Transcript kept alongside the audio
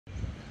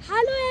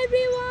Hello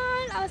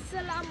everyone,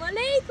 Assalamu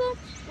alaikum.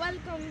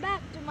 Welcome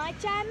back to my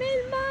channel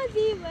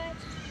maazyworld.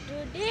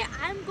 Today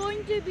I'm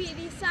going to be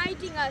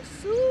reciting a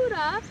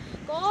surah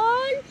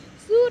called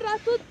Surah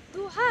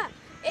Ad-Duha.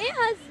 It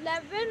has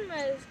 11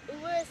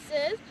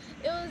 verses.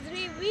 It was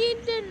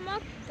revealed in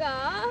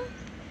Makkah.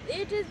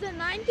 It is the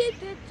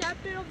 95th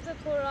chapter of the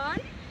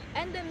Quran,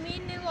 and the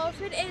meaning of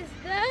it is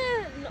the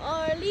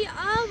early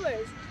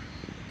hours.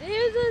 There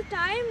was a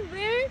time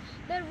where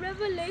the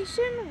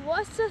revelation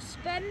was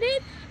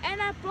suspended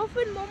and our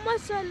Prophet Muhammad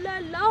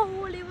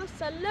sallallahu alaihi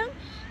wasallam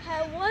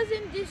was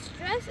in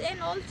distress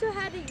and also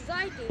had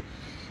anxiety.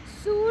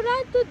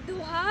 Surah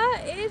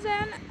Ad-Duha is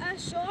an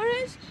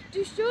assurance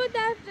to show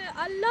that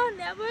Allah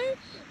never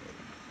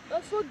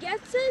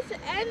forgets us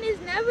and is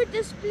never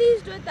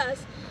displeased with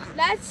us.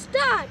 Let's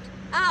start.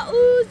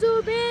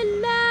 A'udhu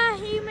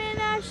billahi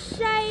minash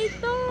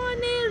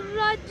shaitanir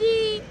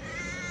rajim.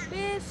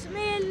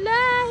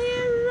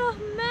 Bismillahir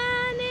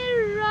Rahmanir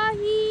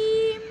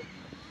Raheem.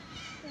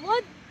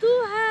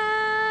 Wadduha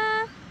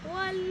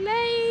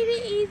wal-layli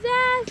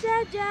idha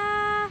saja.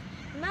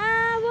 Ma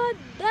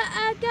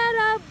wadda'aka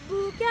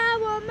rabbuka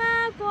wa ma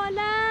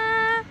qala.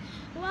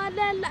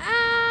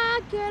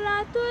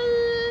 Walal-akhiratul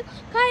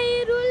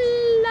khairul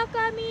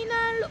laka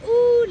minal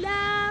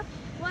ula.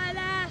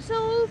 Wala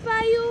sawfa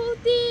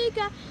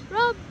yu'tika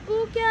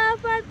rabbuka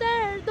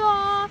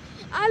fatarda.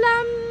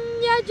 Alam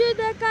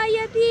yajidaka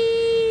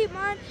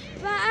yatiman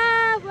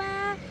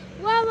fa'awa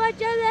wa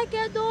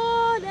wajadaka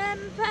dolan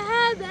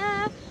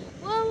fahada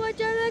wa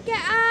wajadaka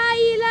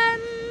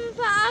ailan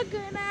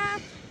fa'agna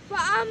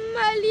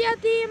fa'amma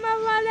al-yatima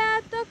fala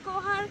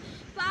taqhar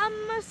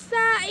fa'amma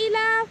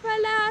as-sa'ila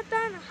fala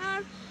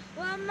tanhar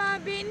wa ma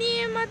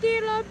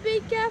bi'ni'mati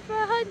rabbika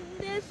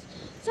fahaddith.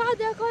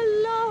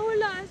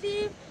 Sadaqallahul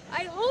Azim.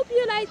 I hope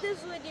you like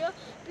this video.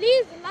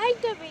 Please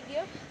like the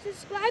video,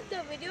 subscribe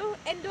the video,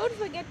 and don't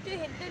forget to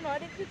hit the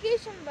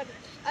notification button.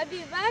 I'll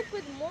be back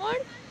with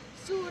more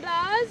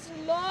surahs,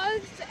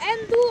 logs,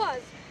 and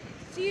duas.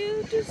 See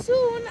you too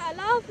soon.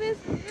 Allah Hafiz.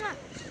 Mwah.